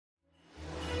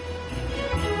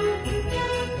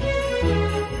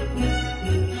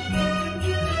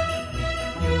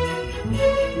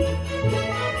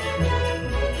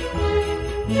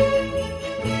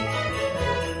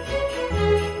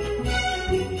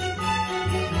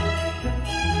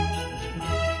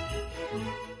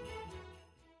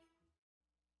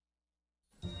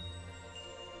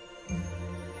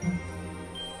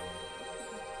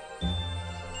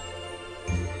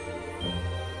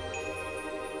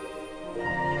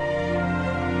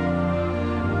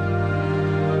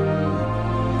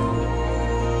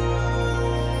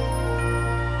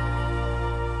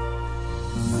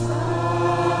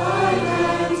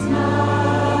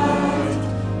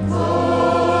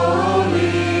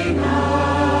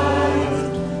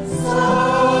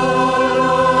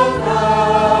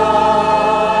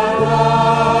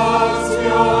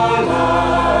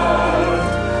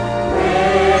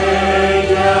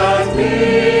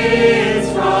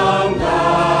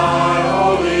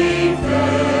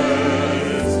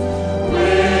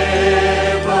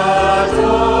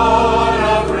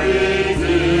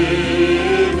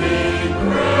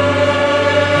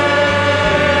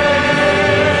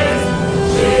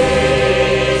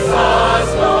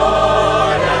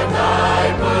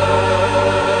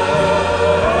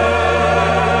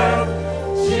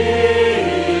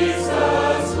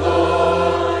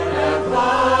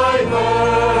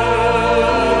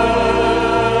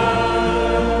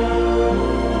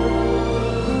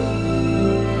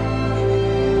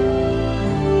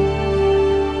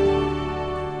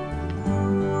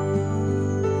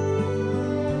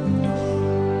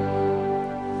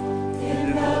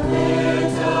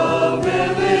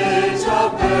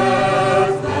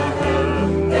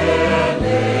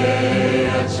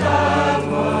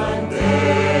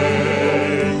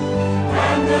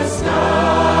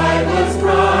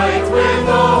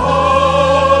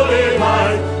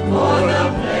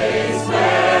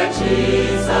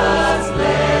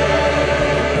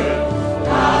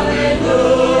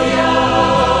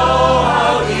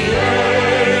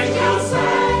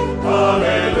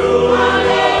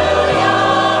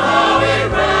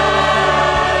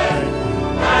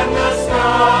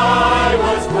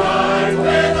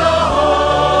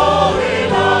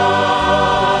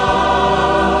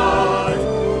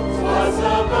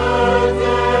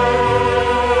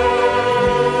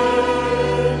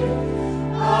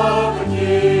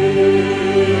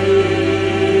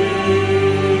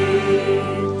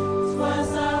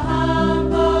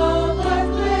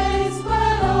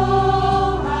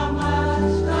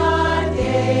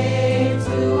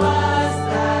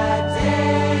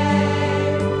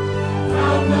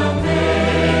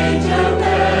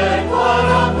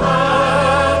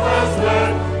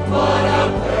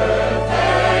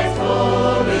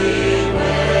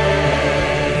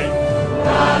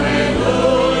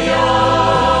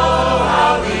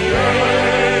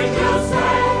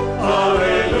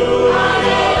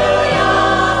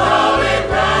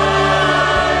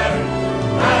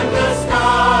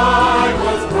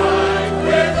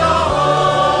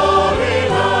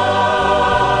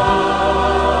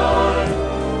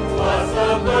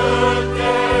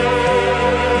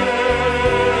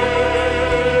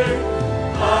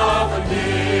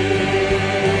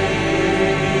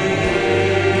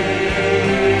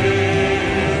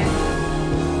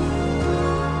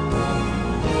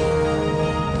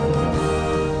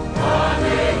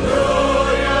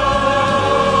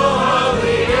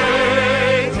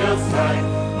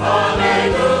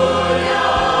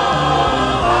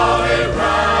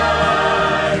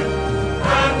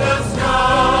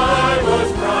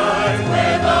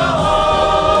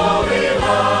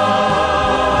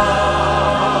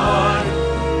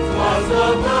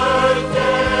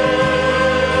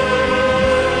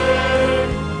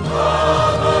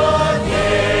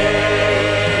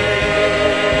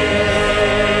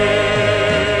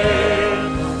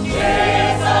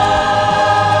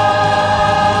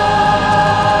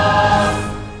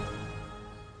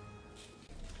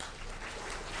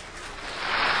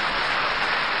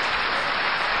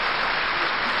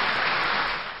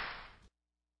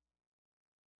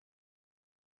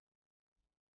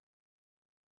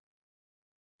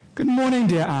Good morning,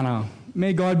 dear Anna.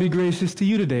 May God be gracious to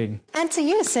you today. And to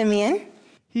you, Simeon.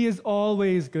 He is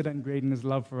always good and great in his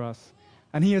love for us.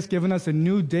 And he has given us a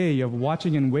new day of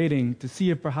watching and waiting to see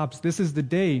if perhaps this is the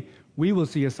day we will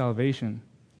see his salvation.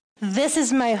 This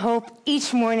is my hope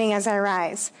each morning as I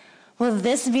rise. Will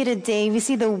this be the day we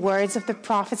see the words of the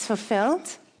prophets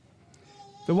fulfilled?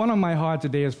 The one on my heart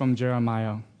today is from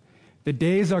Jeremiah. The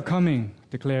days are coming,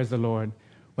 declares the Lord,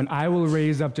 when I will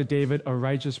raise up to David a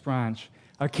righteous branch,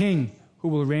 a king who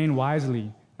will reign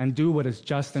wisely and do what is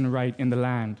just and right in the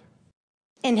land.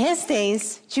 In his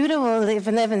days, Judah will live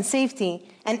in safety,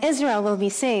 and Israel will be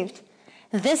saved.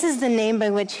 This is the name by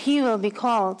which he will be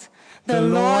called, the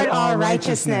Lord our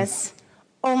righteousness.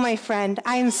 Oh, my friend,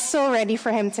 I am so ready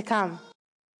for him to come.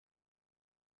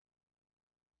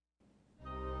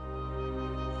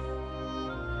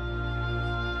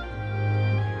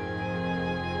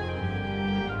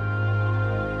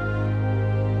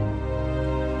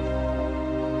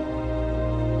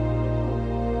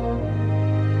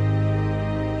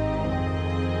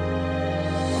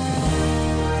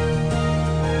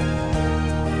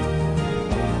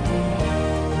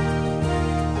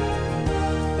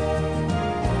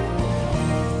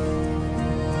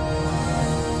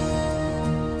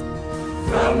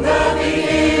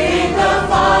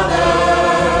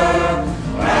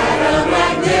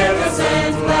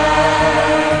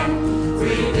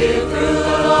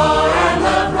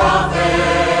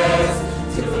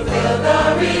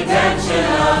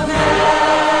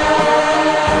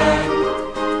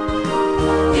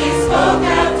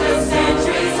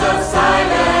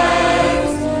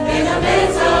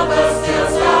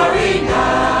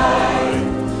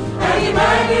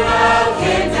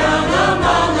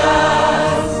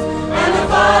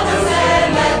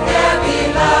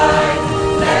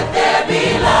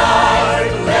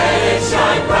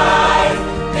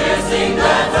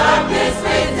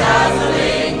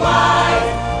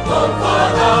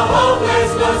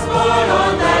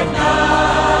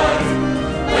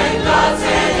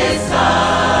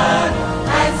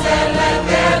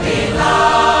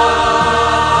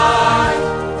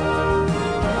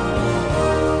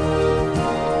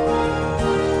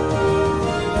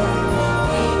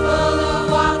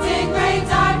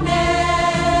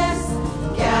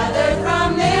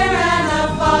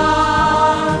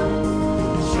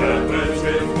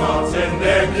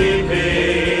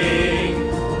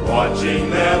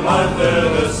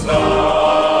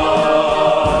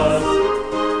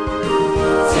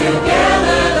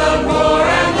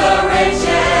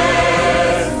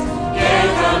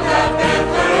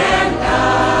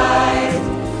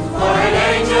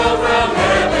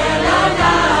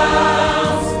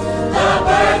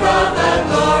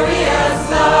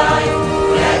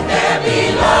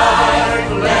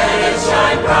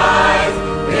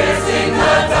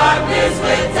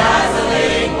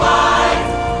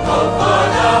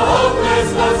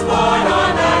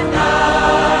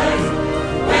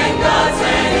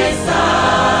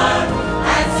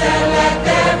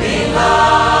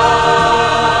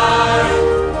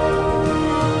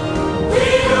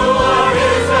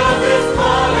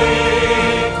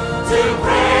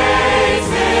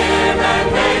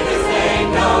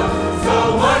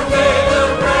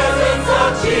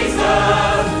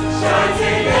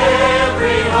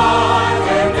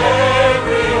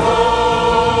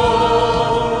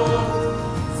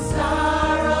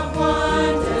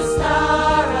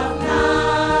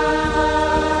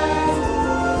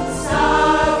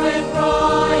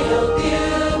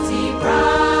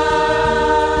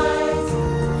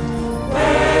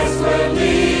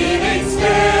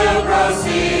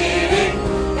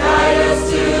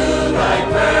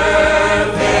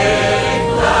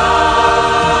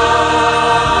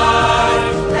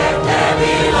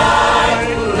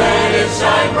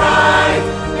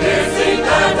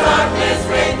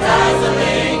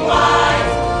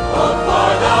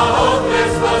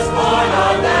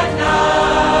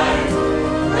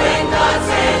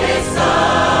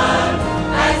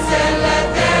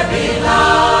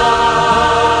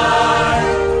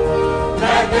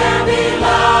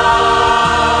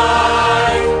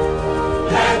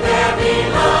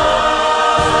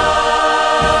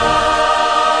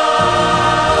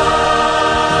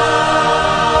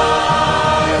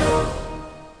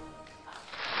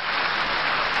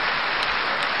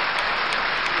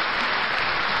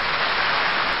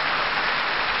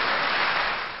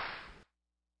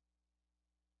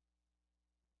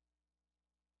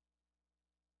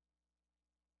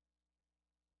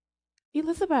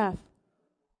 Elizabeth,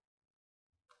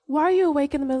 why are you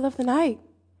awake in the middle of the night?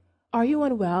 Are you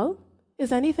unwell?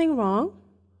 Is anything wrong?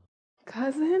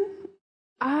 Cousin,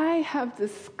 I have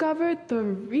discovered the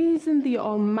reason the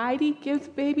Almighty gives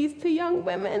babies to young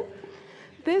women.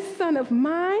 This son of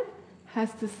mine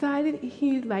has decided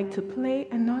he'd like to play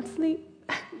and not sleep.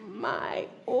 My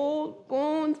old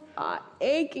bones are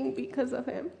aching because of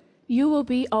him. You will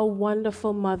be a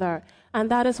wonderful mother,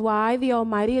 and that is why the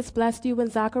Almighty has blessed you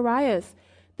in Zacharias.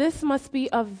 This must be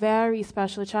a very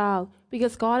special child,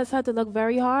 because God has had to look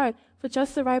very hard for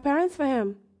just the right parents for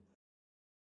him.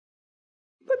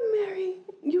 But Mary,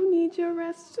 you need your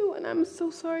rest too, and I'm so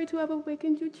sorry to have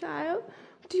awakened you, child.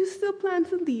 Do you still plan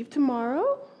to leave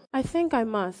tomorrow? I think I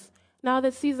must. Now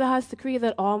that Caesar has decreed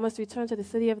that all must return to the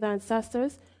city of their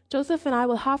ancestors, Joseph and I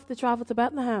will have to travel to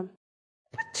Bethlehem.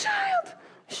 But child,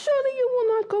 surely you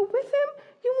will not go with him.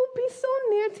 You will be so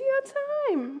near to your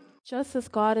time. Just as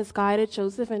God has guided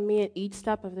Joseph and me at each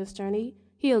step of this journey,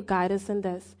 he'll guide us in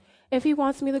this. If he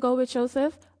wants me to go with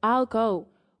Joseph, I'll go.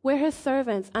 We're his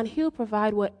servants, and he'll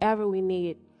provide whatever we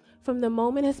need. From the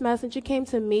moment his messenger came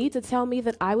to me to tell me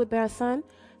that I would bear a son,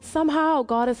 somehow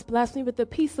God has blessed me with the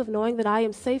peace of knowing that I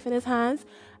am safe in his hands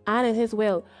and in his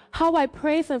will. How I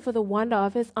praise him for the wonder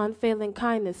of his unfailing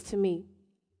kindness to me.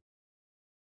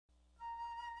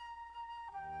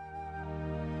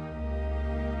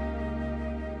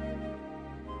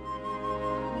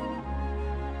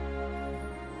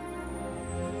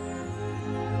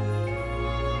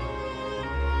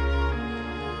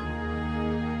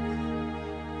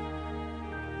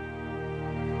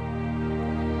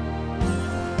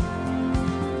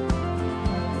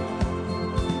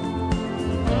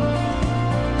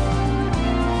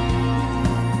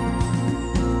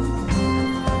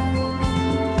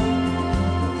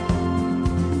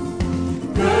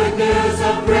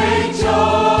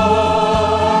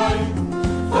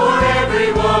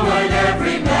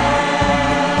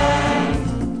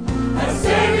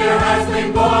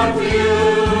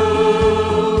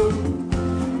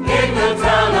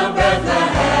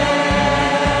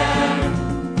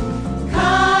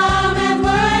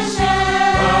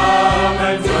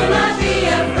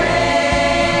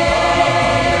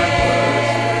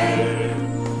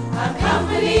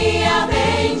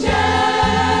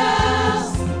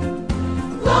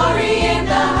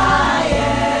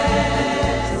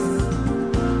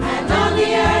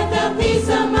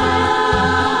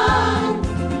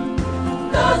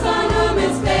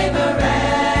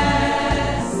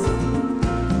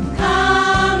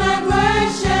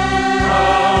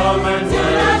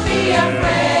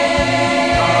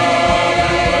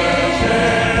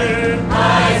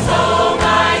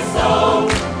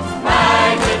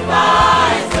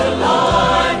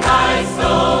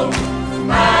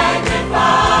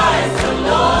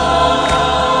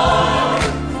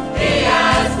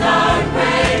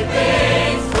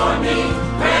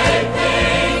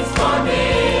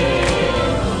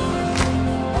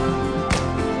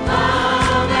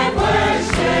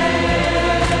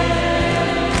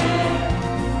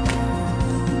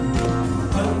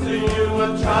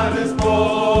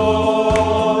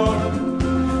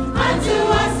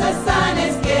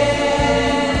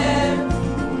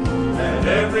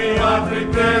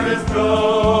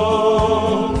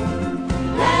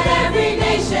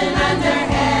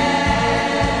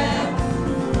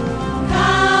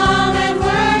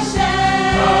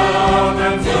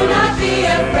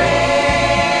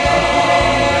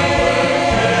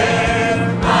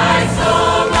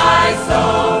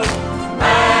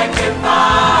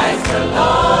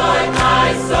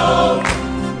 My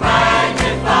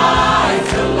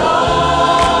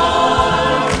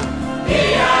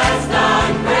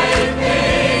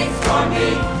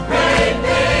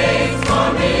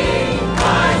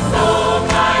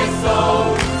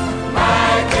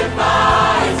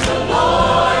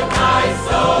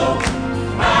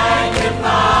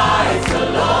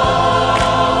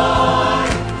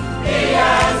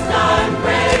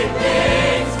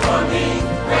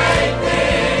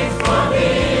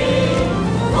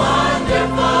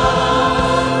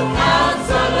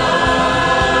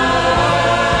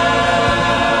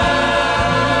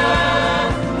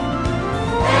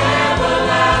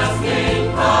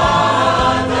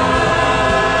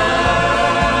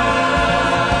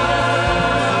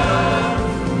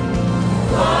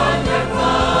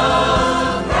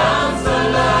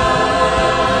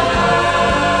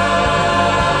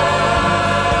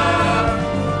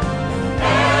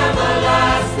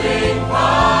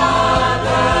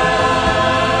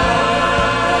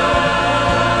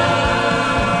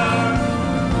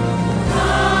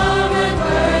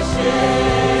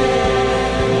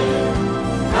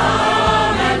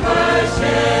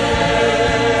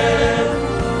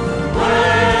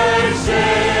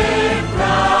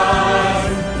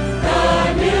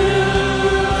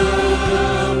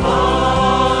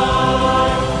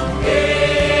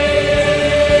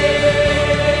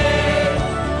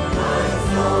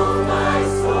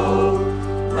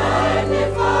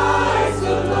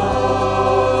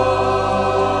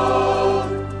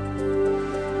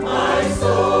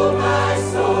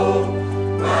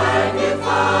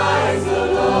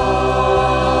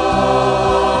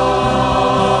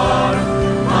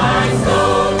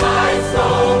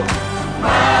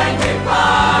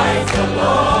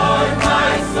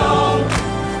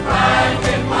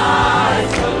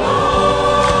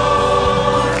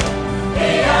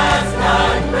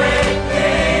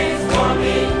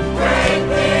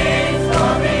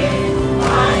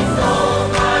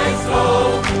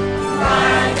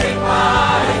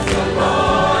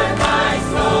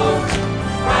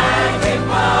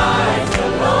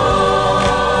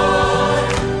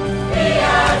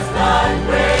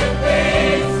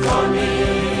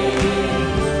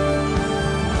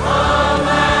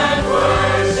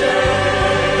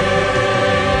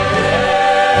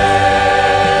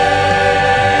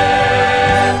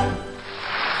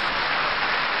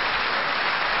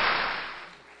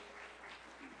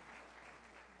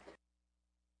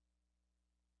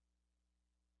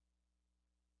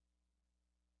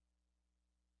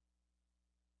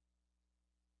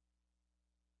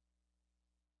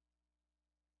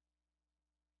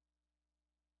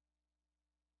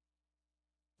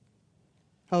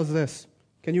How's this?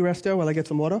 Can you rest there while I get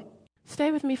some water?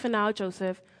 Stay with me for now,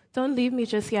 Joseph. Don't leave me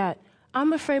just yet.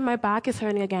 I'm afraid my back is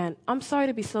hurting again. I'm sorry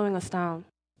to be slowing us down.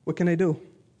 What can I do?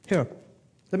 Here,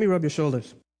 let me rub your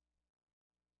shoulders.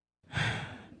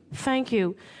 Thank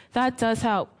you. That does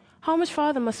help. How much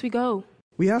farther must we go?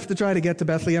 We have to try to get to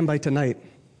Bethlehem by tonight.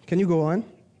 Can you go on?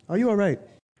 Are you all right?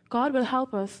 God will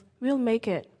help us. We'll make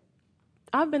it.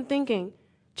 I've been thinking,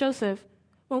 Joseph,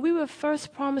 when we were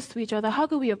first promised to each other, how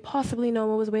could we have possibly known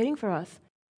what was waiting for us?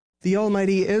 The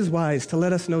Almighty is wise to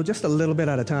let us know just a little bit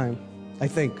at a time, I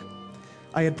think.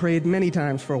 I had prayed many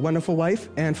times for a wonderful wife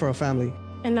and for a family.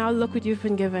 And now look what you've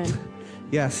been given.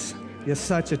 Yes, you're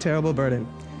such a terrible burden.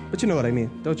 But you know what I mean,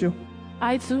 don't you?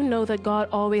 I do know that God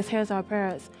always hears our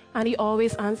prayers, and He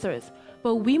always answers.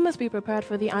 But we must be prepared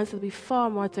for the answer to be far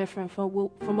more different from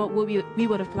what we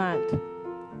would have planned.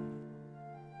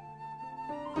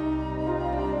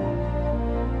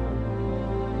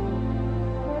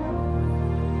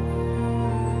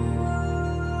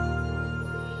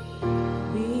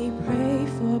 We pray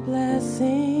for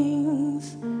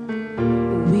blessings.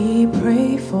 We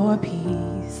pray for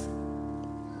peace.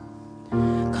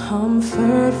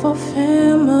 Comfort for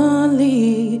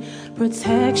family,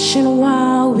 protection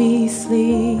while we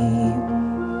sleep.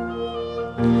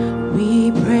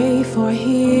 We pray for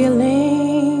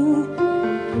healing,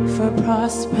 for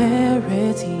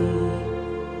prosperity.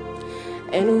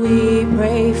 And we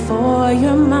pray for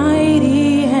your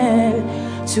mighty hand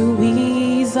to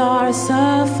ease our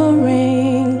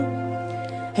suffering.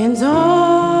 And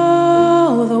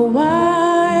all the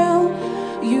while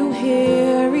you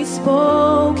hear His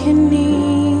spoken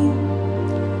need.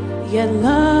 Yet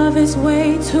love is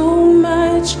way too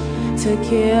much to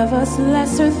give us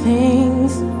lesser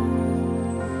things.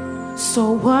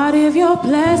 So what if your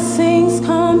blessings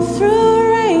come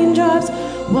through raindrops?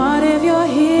 What if your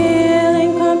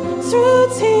healing comes through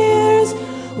tears?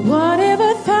 What if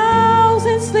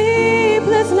 1,000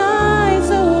 sleepless nights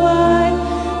are what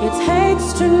it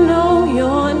takes to know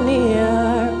you're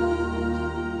near?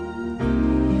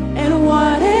 And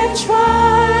what if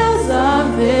trials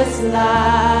of this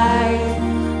life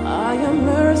are your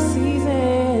mercies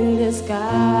in disguise?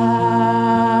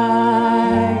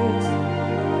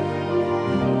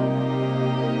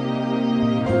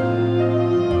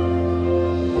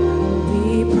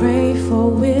 We pray for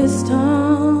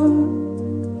wisdom,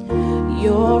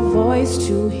 your voice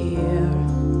to hear.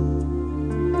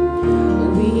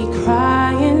 We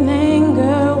cry in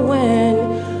anger when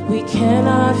we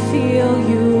cannot feel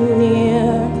you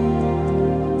near.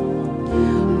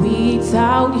 We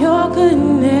doubt your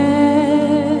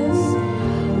goodness,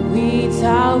 we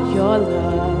doubt your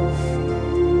love,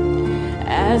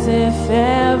 as if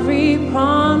every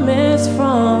promise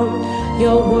from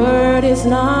your word is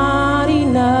not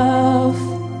enough.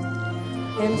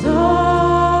 And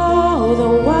all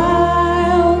the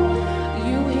while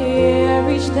you hear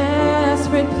each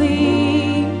desperate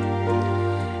plea.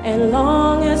 And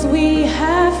long as we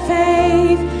have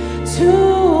faith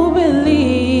to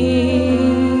believe,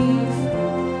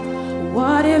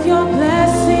 what if your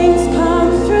blessings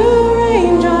come through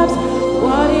raindrops?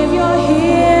 What if your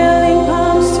healing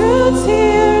comes through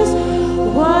tears?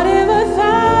 What if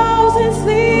 1,000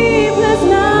 sleepless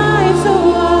nights are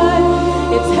what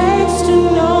it takes to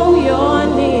know you're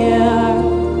near?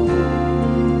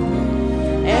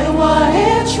 And what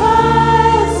if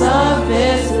trials of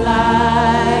this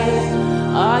life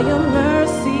are your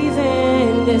mercies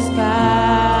in disguise?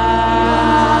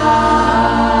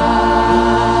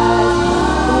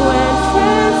 When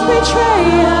friends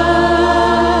betray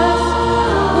us,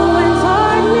 when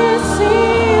darkness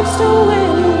seems to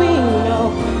win, we know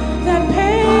that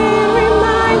pain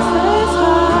reminds us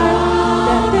hard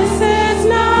that this is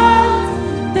not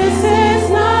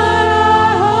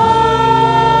our home.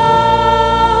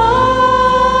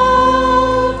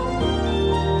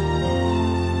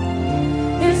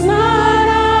 It's not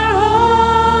our home.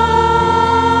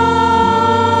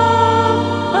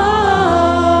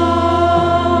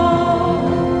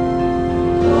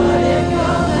 What if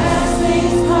your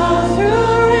blessings come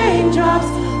through raindrops?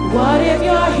 What if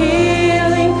your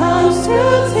healing comes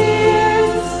through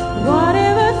tears? What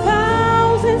if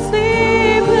 1,000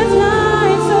 sleepless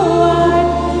nights are what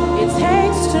it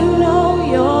takes to know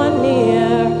you're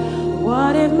near?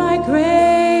 What if my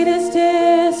greatest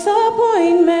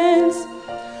disappointments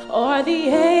or the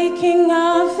aching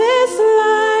of this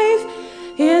life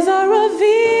is a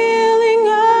revealing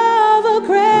of a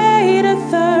greater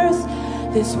thirst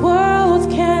this world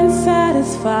can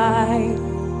satisfy?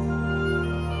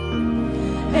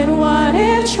 And what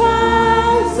if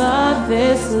trials of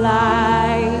this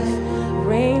life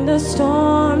rain the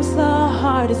storms, the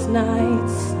hardest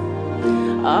nights,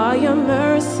 are your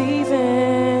mercies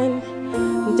in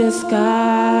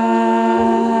disguise.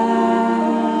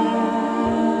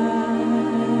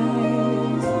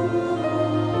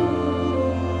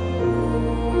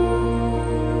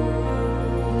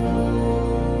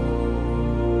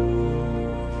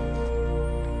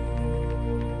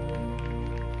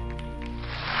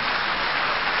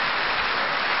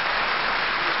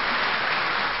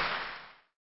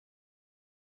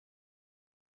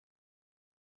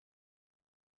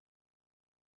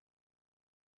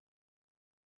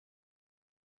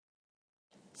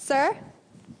 Sir?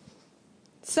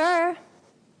 Sir?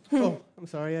 Oh, I'm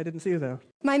sorry, I didn't see you there.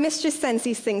 My mistress sends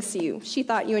these things to you. She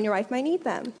thought you and your wife might need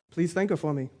them. Please thank her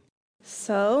for me.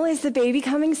 So, is the baby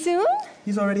coming soon?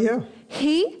 He's already here.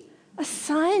 He? A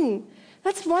son.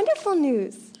 That's wonderful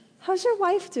news. How's your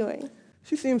wife doing?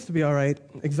 She seems to be all right.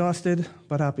 Exhausted,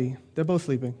 but happy. They're both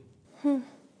sleeping.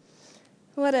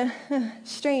 What a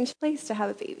strange place to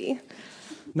have a baby.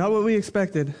 Not what we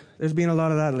expected. There's been a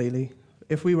lot of that lately.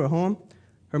 If we were home,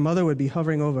 her mother would be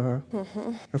hovering over her.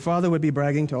 Her father would be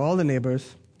bragging to all the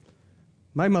neighbors.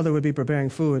 My mother would be preparing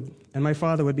food, and my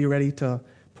father would be ready to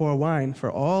pour wine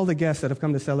for all the guests that have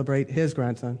come to celebrate his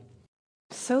grandson.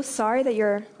 So sorry that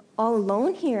you're all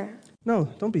alone here. No,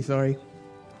 don't be sorry.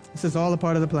 This is all a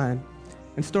part of the plan.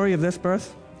 And story of this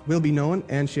birth will be known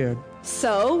and shared.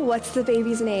 So, what's the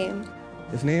baby's name?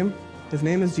 His name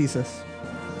is Jesus.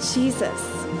 Jesus.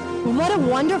 What a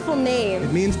wonderful name.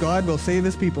 It means God will save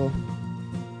his people.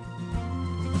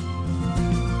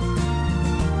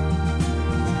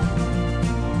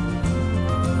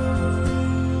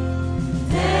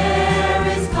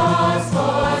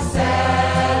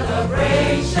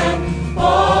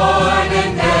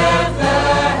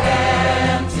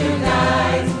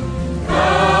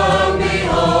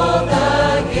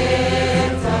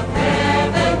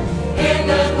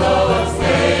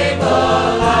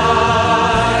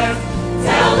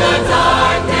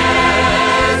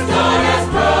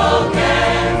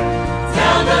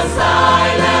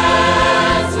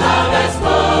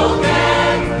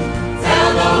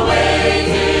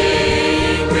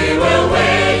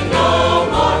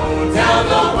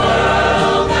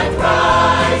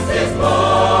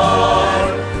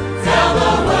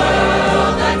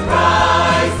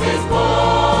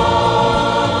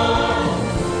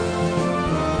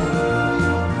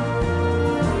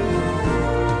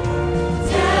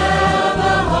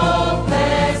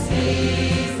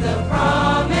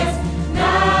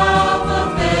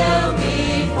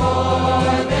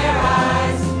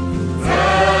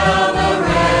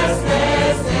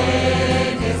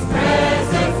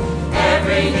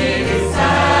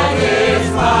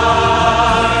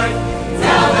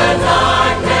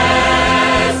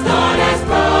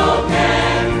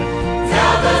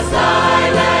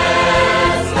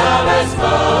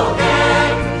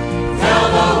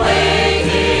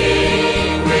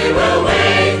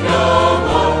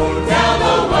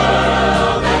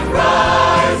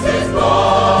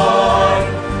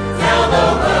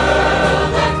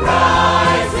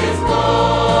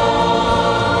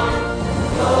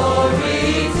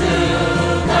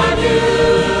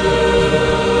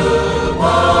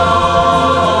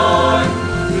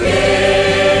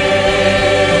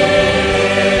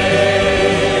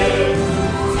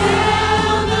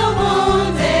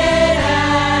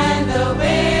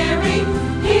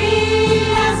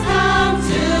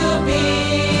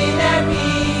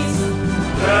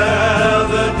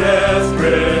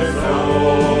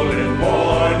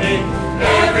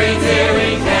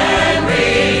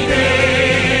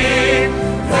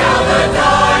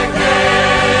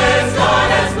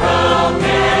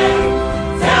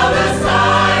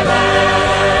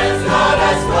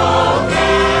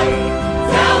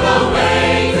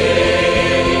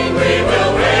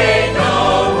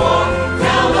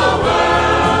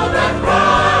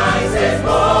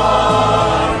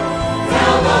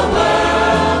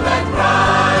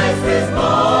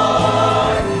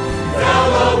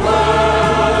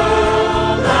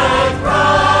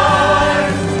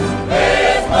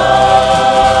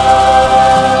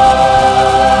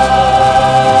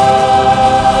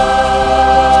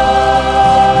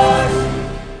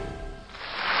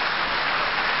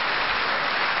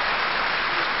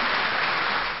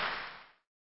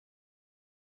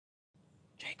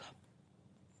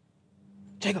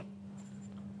 Jacob,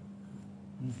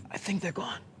 I think they're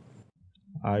gone.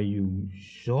 Are you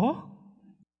sure?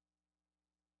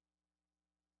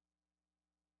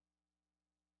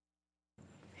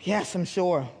 Yes, I'm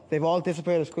sure. They've all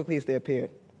disappeared as quickly as they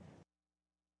appeared.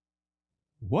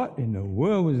 What in the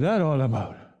world was that all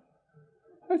about?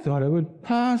 I thought I would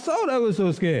pass out. I was so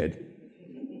scared.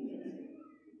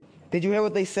 Did you hear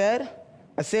what they said?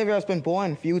 A Savior has been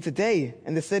born for you today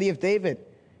in the city of David.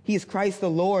 He is Christ the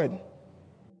Lord.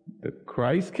 The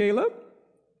Christ, Caleb?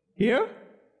 Here?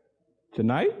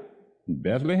 Tonight? In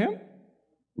Bethlehem?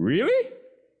 Really?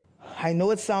 I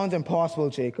know it sounds impossible,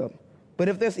 Jacob, but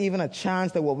if there's even a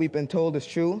chance that what we've been told is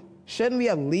true, shouldn't we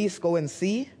at least go and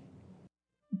see?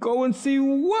 Go and see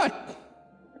what?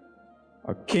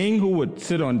 A king who would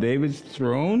sit on David's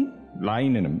throne,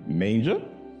 lying in a manger?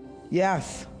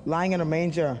 Yes, lying in a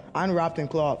manger, unwrapped in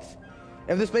cloths.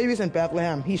 If this baby's in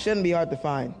Bethlehem, he shouldn't be hard to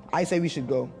find. I say we should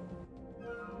go.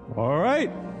 All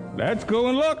right, let's go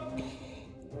and look.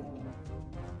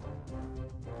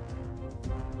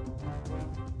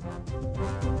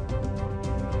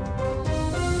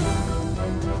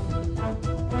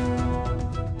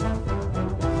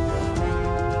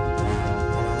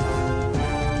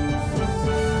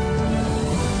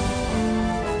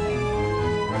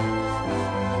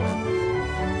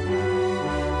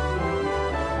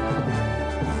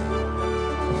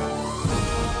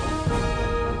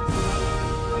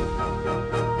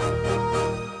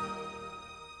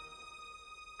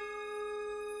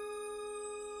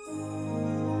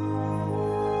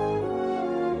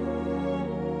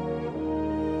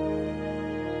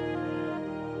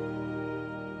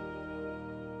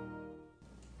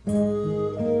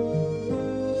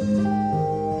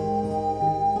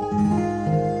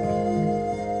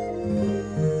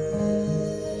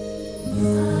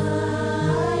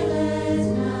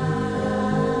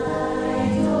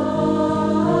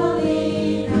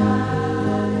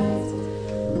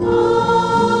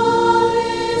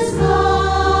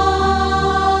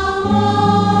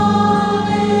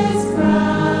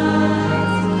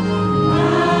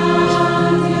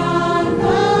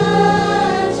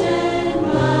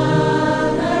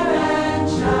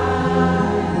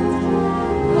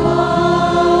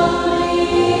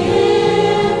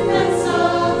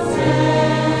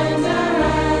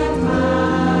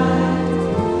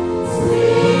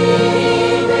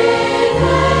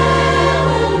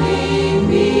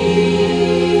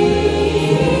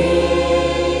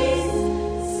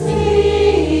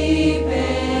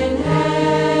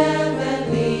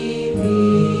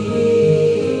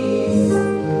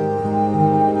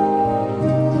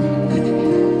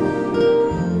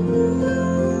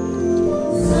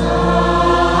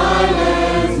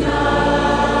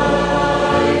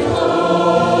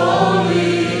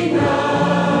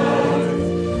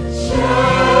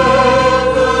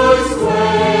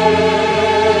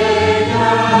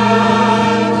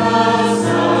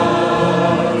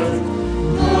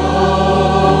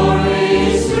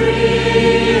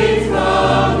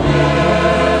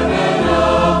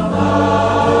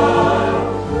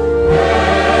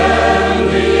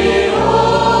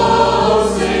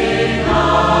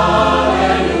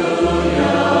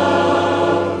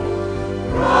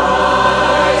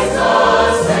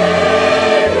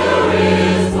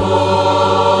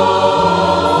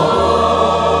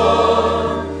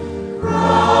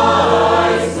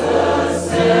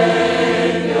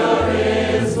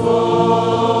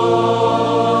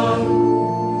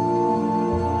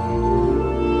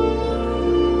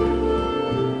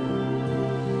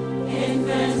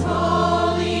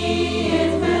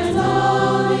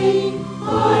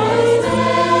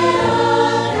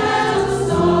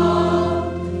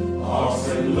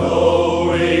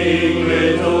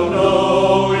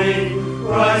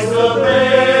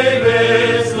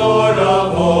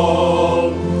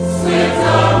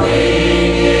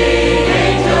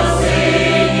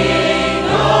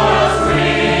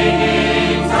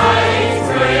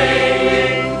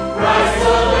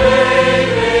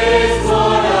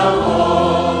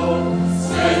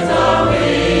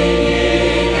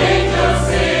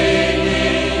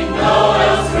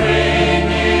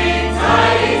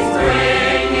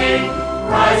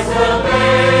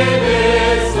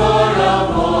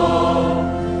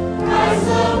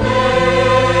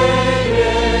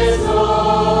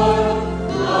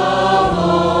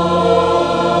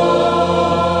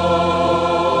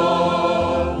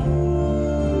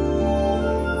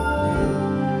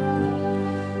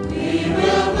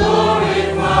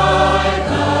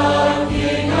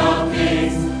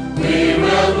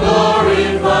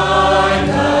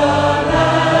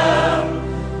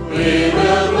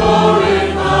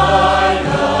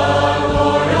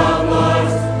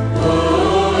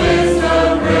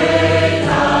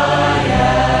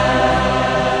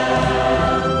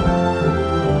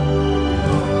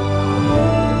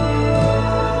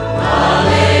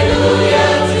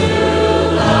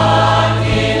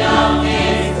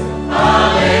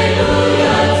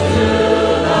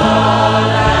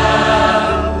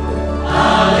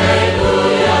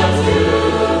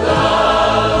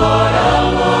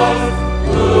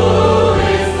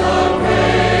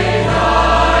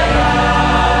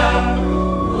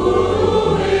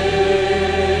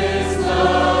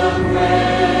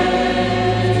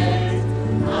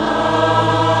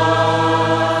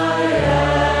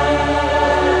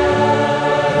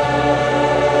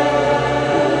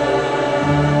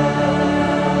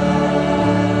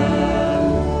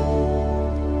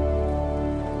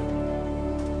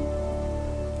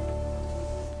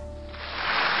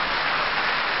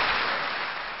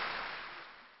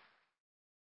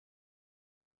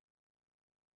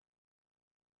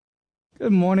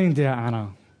 Good morning, dear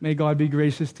Anna. May God be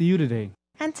gracious to you today.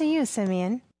 And to you,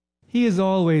 Simeon. He is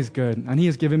always good, and He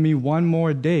has given me one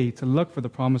more day to look for the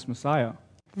promised Messiah.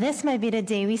 This might be the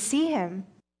day we see him.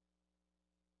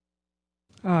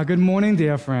 Good morning,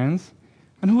 dear friends.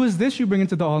 And who is this you bring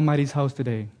into the Almighty's house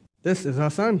today? This is our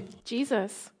son.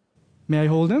 Jesus. May I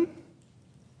hold him?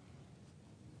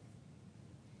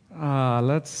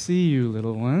 Let's see you,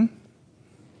 little one.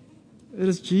 It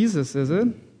is Jesus, is it?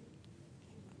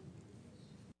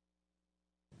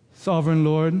 Sovereign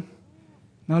Lord,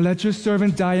 now let your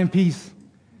servant die in peace,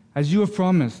 as you have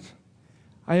promised.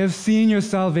 I have seen your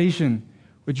salvation,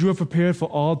 which you have prepared for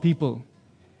all people.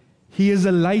 He is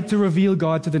a light to reveal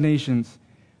God to the nations,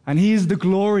 and He is the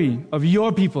glory of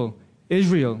your people,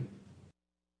 Israel.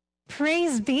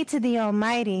 Praise be to the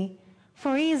Almighty,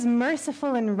 for He is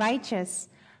merciful and righteous.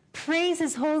 Praise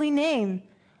His holy name.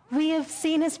 We have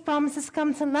seen His promises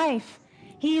come to life.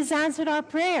 He has answered our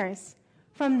prayers.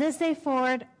 From this day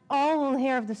forward, all will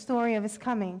hear of the story of His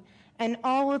coming, and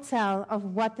all will tell of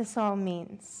what this all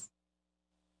means.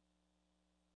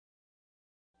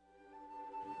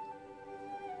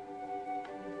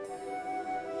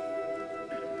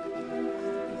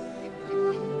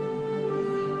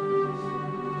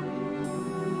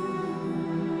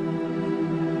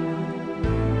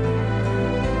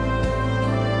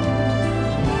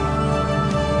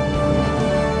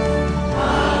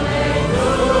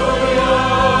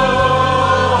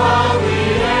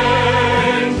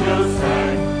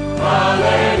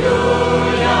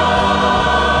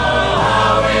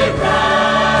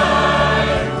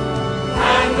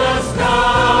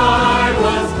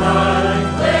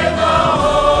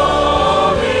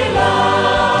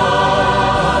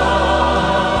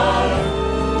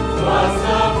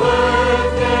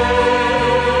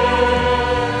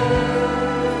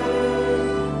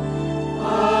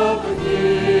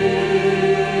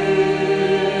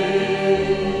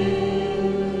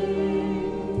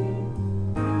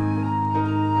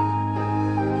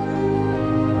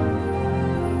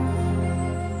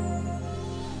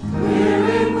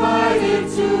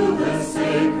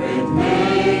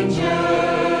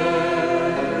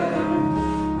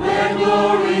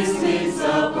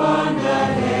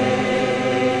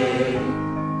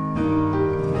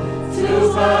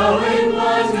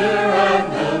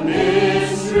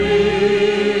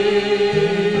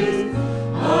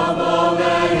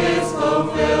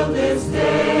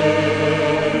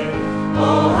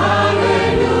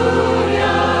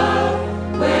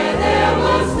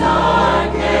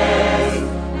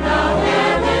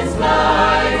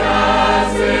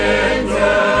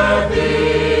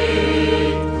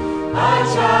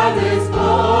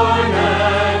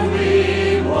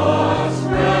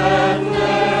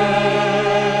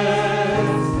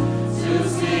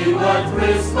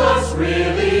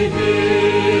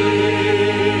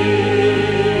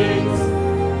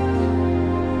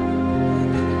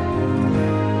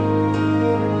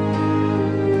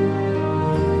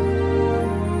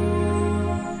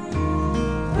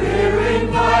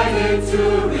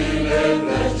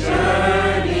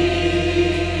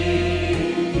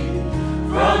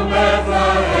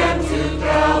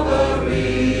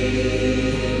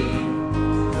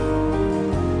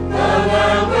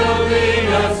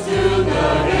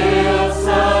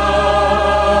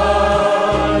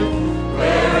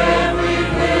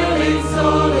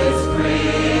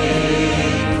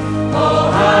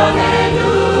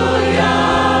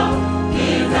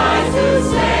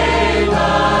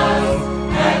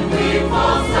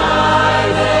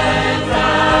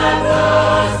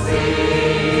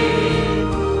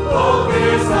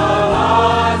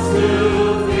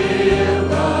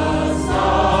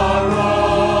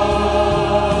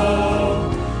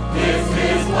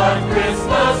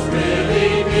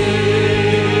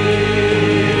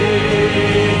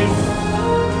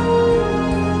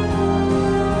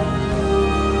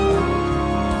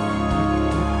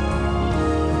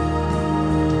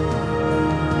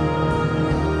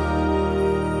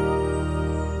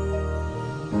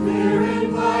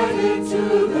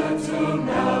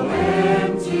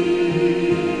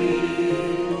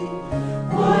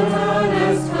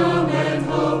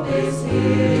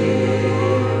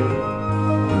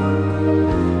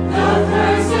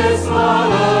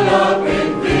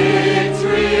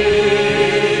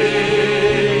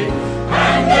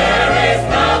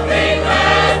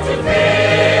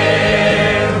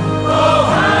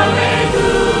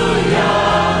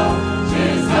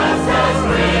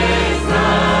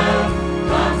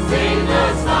 Sing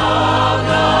the song.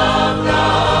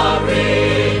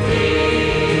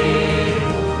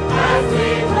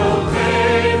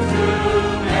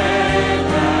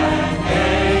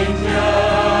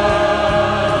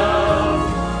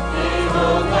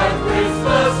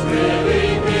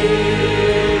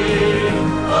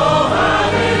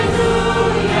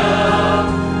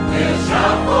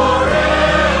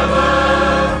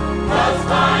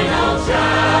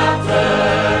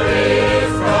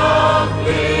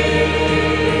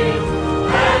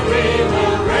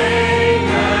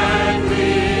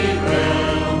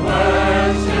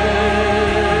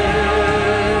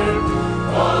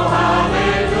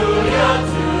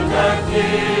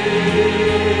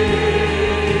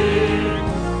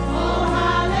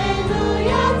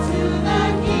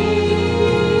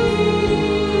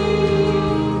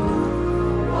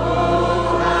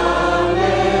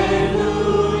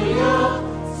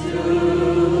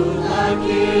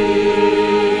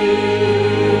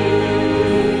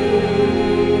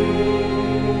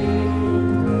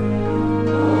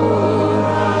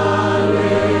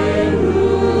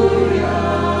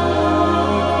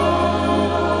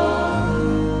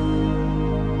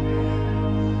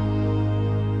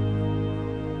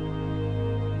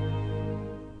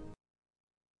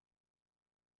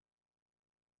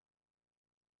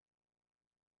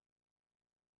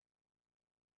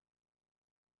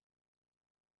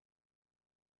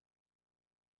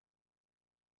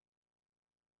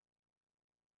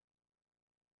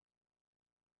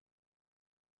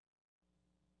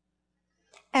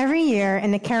 Every year,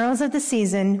 in the carols of the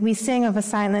season, we sing of a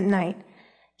silent night.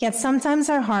 Yet sometimes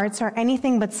our hearts are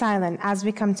anything but silent as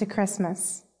we come to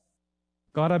Christmas.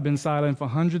 God had been silent for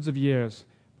hundreds of years,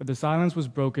 but the silence was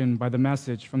broken by the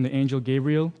message from the angel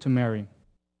Gabriel to Mary.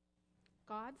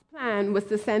 God's plan was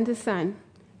to send his son.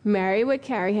 Mary would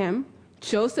carry him.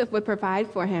 Joseph would provide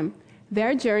for him.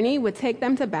 Their journey would take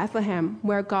them to Bethlehem,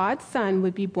 where God's son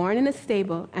would be born in a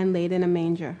stable and laid in a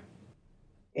manger.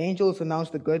 Angels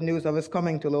announced the good news of his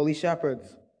coming to lowly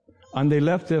shepherds. And they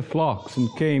left their flocks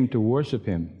and came to worship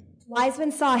him. Wise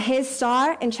men saw his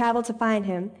star and traveled to find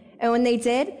him. And when they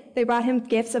did, they brought him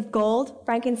gifts of gold,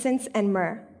 frankincense, and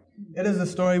myrrh. It is a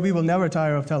story we will never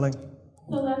tire of telling.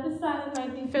 So let this silent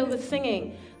night be filled with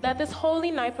singing. Let this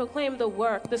holy night proclaim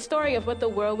the story of what the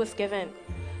world was given.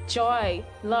 Joy,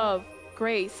 love,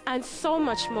 grace, and so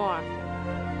much more.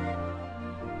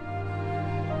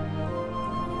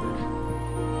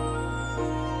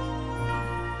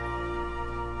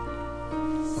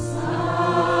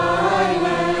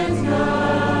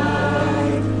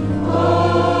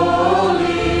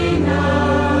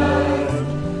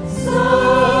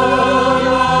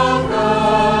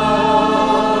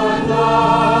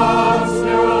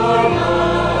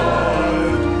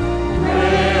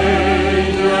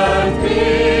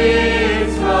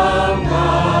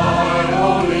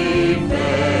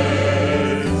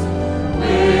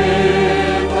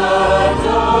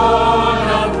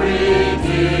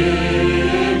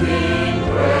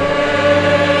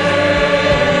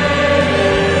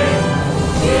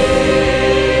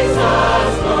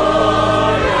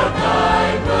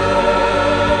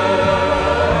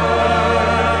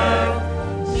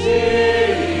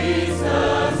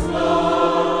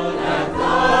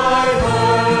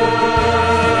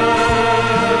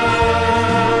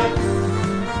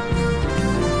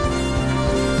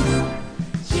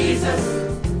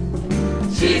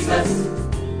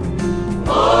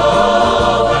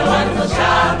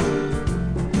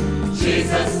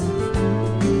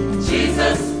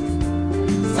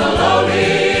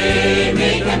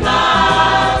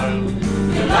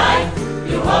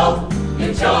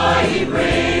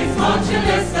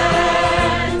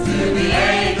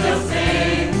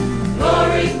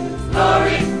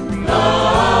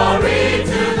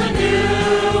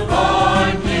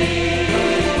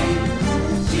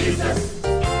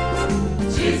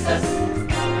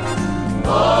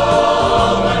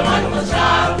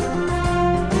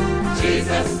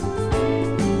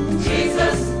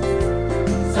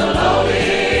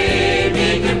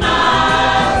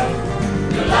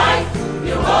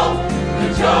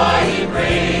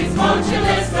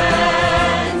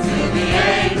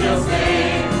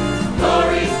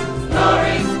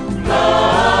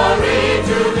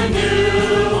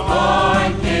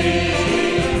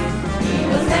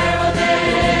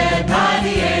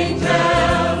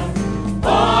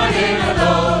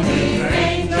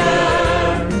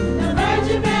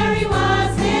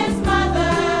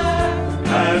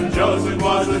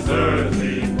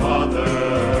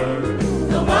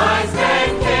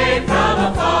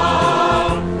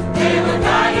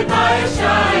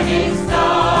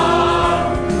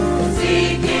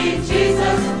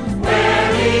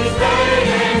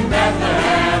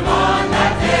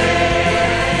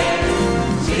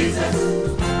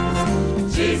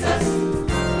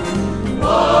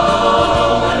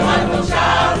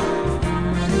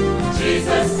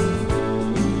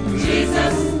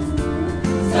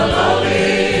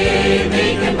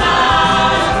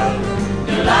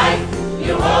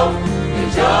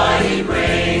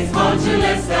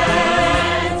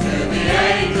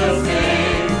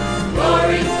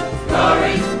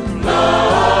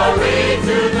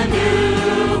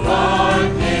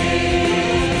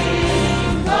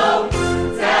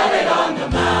 Tell it on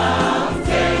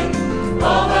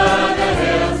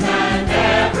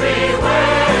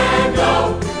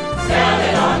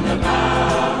the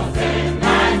mountain.